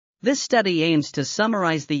This study aims to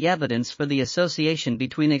summarize the evidence for the association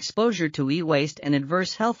between exposure to e-waste and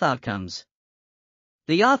adverse health outcomes.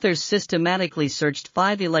 The authors systematically searched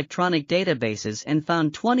 5 electronic databases and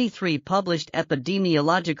found 23 published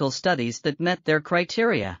epidemiological studies that met their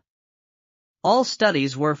criteria. All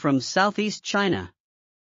studies were from Southeast China.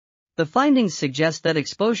 The findings suggest that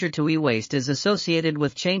exposure to e-waste is associated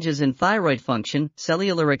with changes in thyroid function,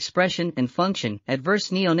 cellular expression and function, adverse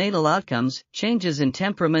neonatal outcomes, changes in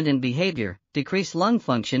temperament and behavior, decreased lung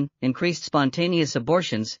function, increased spontaneous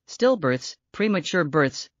abortions, stillbirths, premature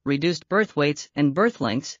births, reduced birth weights and birth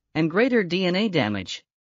lengths, and greater DNA damage.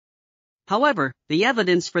 However, the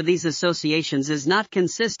evidence for these associations is not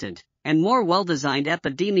consistent, and more well-designed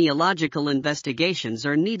epidemiological investigations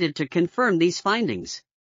are needed to confirm these findings.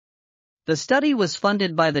 The study was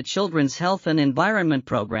funded by the Children's Health and Environment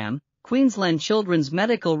Programme, Queensland Children's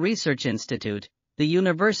Medical Research Institute, the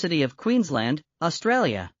University of Queensland,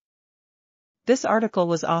 Australia. This article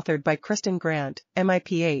was authored by Kristen Grant,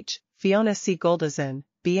 MIPH, Fiona C. Goldizen,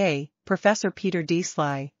 BA, Professor Peter D.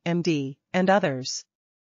 Sly, MD, and others.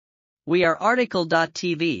 We are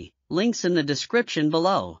RTCLTV, links in the description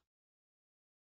below.